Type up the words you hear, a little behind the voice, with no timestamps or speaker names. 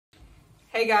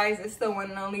Hey guys, it's the one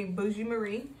and only Bougie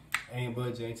Marie. Ain't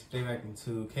but Jay. Today back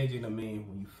into KjDaMayne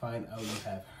when you find out you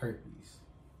have herpes.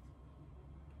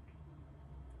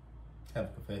 Have a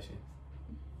confession.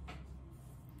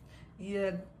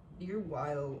 Yeah, you're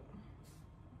wild.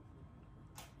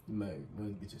 You might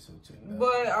want to get yourself checked out.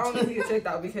 But I don't need to get checked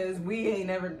out because we ain't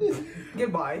never.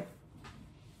 Goodbye.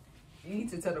 You need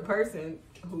to tell the person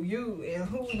who you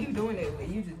doing it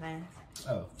with. You just ask.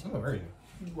 Oh, I'm a virgin.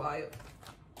 You wild.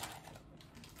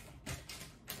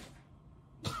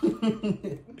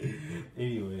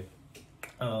 Anyway,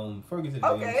 before we get to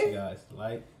the video, you guys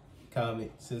like,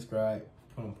 comment, subscribe,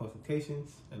 put on post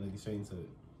notifications, and let's get straight into it.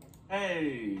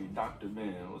 Hey, Dr.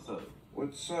 Ben, what's up?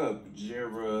 What's up,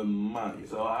 KjDaMayne?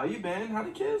 So how you been? How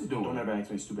the kids doing? Don't ever ask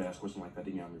me a stupid ass question like that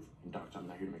again. I'm doctor. I'm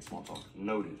not here to make small talk.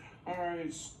 Noted.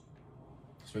 Alright.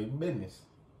 Straight in business.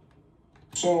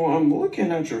 So I'm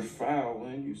looking at your file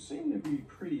and you seem to be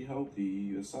pretty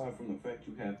healthy aside from the fact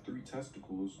you have 3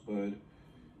 testicles, but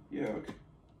yeah, okay.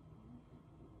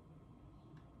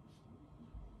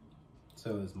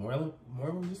 So is more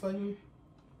just like me?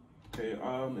 Okay,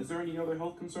 is there any other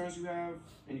health concerns you have?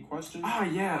 Any questions?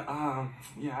 Yeah,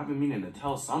 I've been meaning to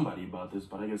tell somebody about this,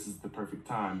 but I guess it's the perfect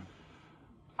time.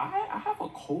 I have a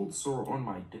cold sore on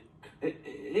my dick.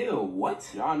 Ew, what?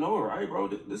 Yeah, I know, right, bro?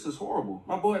 This is horrible.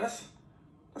 My boy, that's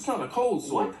not a cold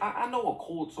sore. What? I know a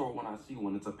cold sore when I see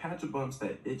one. It's a patch of bumps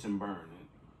that itch and burn.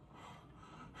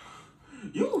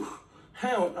 You,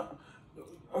 hell,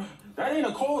 that ain't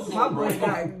a cold My sore, boy bro.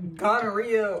 got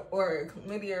gonorrhea or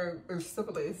chlamydia or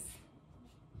syphilis.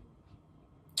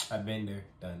 I've been there,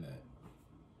 done that.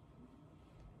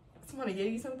 Somebody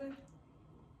gave you something?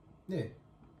 Yeah.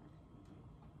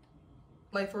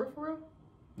 Like for real?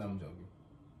 No, I'm joking.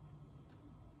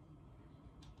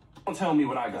 Don't tell me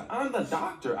what I got. I'm the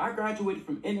doctor. I graduated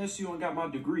from NSU and got my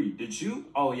degree. Did you?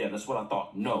 Oh, yeah, that's what I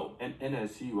thought. No.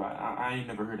 NSU, I ain't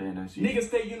never heard of NSU. Nigga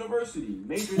State University.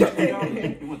 Major in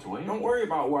theology. You went to where? Don't worry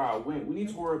about where I went. We need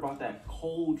to worry about that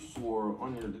cold sore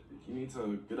on your... You need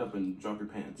to get up and drop your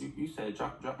pants. You said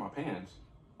drop my pants.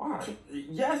 Why?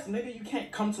 Yes, nigga, you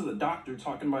can't come to the doctor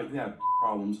talking about you have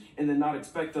problems and then not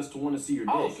expect us to want to see your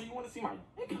dick. Oh, so you want to see my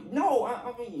dick? No,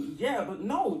 I mean, yeah, but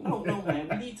no, man.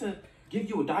 We need to give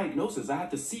you a diagnosis. I have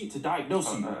to see it to diagnose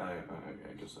you. I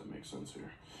guess that makes sense here.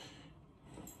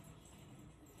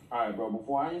 All right, bro,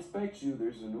 before I inspect you,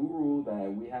 there's a new rule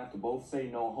that we have to both say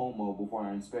no homo before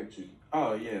I inspect you.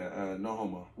 Oh, yeah, no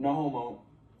homo. No homo.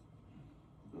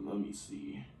 Let me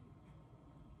see.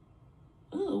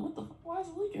 Ew, what the fuck? Why is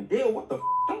it leaking? Ew, what the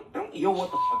don't ew, what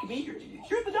the fuck? I mean,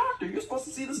 you're the doctor. You're supposed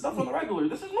to see this stuff on the regular.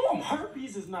 This is normal.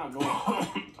 Herpes is not normal.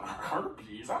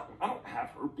 Herpes? I don't have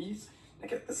herpes.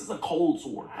 Nigga, this is a cold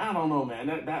sore. I don't know, man.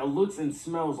 That looks and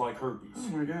smells like herpes. Oh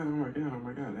my god.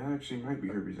 That actually might be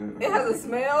herpes. It has a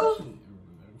smell?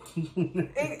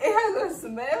 it has a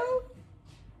smell?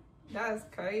 That's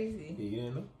crazy. Yeah, you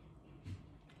didn't know?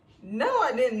 No,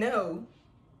 I didn't know.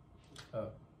 Oh,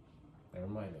 never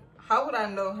mind that. How would I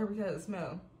know herpes has a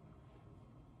smell?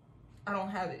 I don't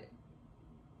have it.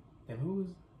 And who's?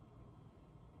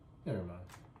 Never mind.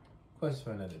 Question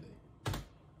for another day.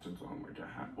 Oh my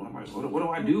god. What do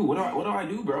I do? What do I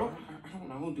do, bro? I don't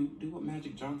know. Do what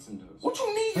Magic Johnson does. What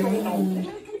you mean? You don't know?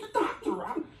 You're the doctor.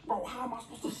 Bro, how am I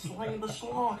supposed to slang the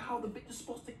schlong? How the bitch is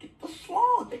supposed to get the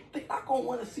schlong? They not gonna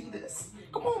want to see this.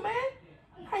 Come on, man.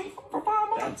 I ain't for 5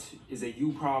 months. That is a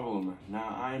you problem.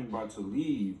 Now I'm about to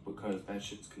leave because that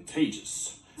shit's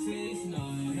contagious.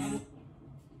 Definitely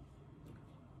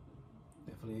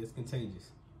is contagious.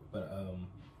 But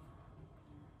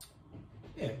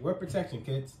yeah, wear protection,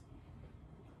 kids.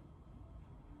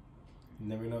 You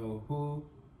never know who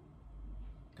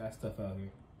got stuff out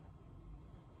here.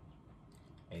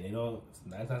 And they don't,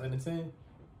 9 times out of 10,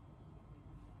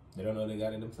 they don't know they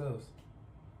got it themselves.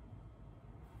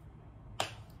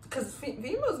 Because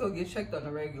females go get checked on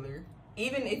the regular.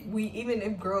 Even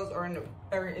if girls are in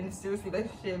a serious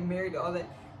relationship, married, all that,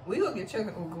 we go get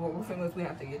checked. We're females, we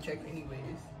have to get checked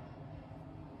anyways.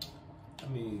 I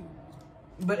mean,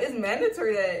 but it's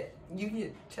mandatory that you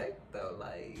get checked though.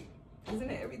 Like, isn't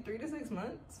it every 3 to 6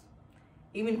 months?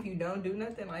 Even if you don't do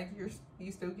nothing, like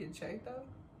you still get checked though.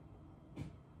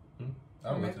 I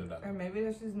don't go to the doctor. Or maybe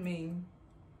that's just me.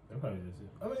 That probably just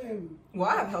it. I mean, well,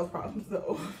 I have health problems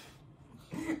though.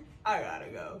 I gotta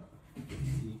go.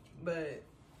 But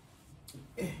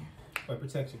for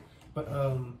protection. But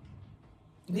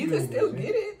you can still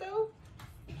get it though.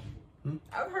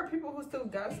 I've heard people who still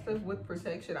got stuff with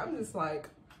protection. I'm just like,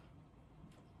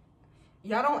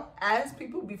 y'all don't ask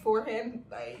people beforehand.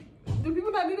 Like, do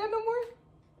people not do that no more?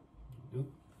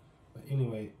 But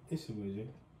anyway, it's your boy Jay.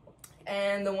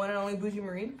 And the one and only Bougie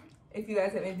Marie. If you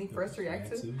guys have anything for us to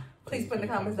react to, please put in the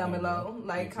comments down below.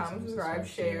 Like, comment, subscribe,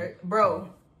 share. Bro,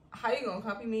 how you gonna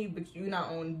copy me, but you not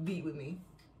on beat with me?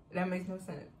 That makes no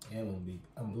sense. I am on beat.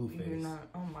 I'm Blueface. You're not.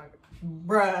 Oh my god.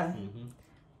 Bruh.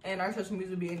 And our social media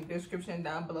will be in the description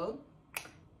down below.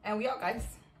 And we out, guys.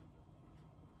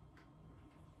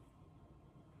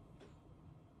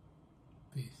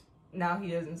 Peace. Now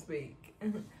he doesn't speak.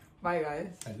 Bye, guys.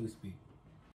 I do speak.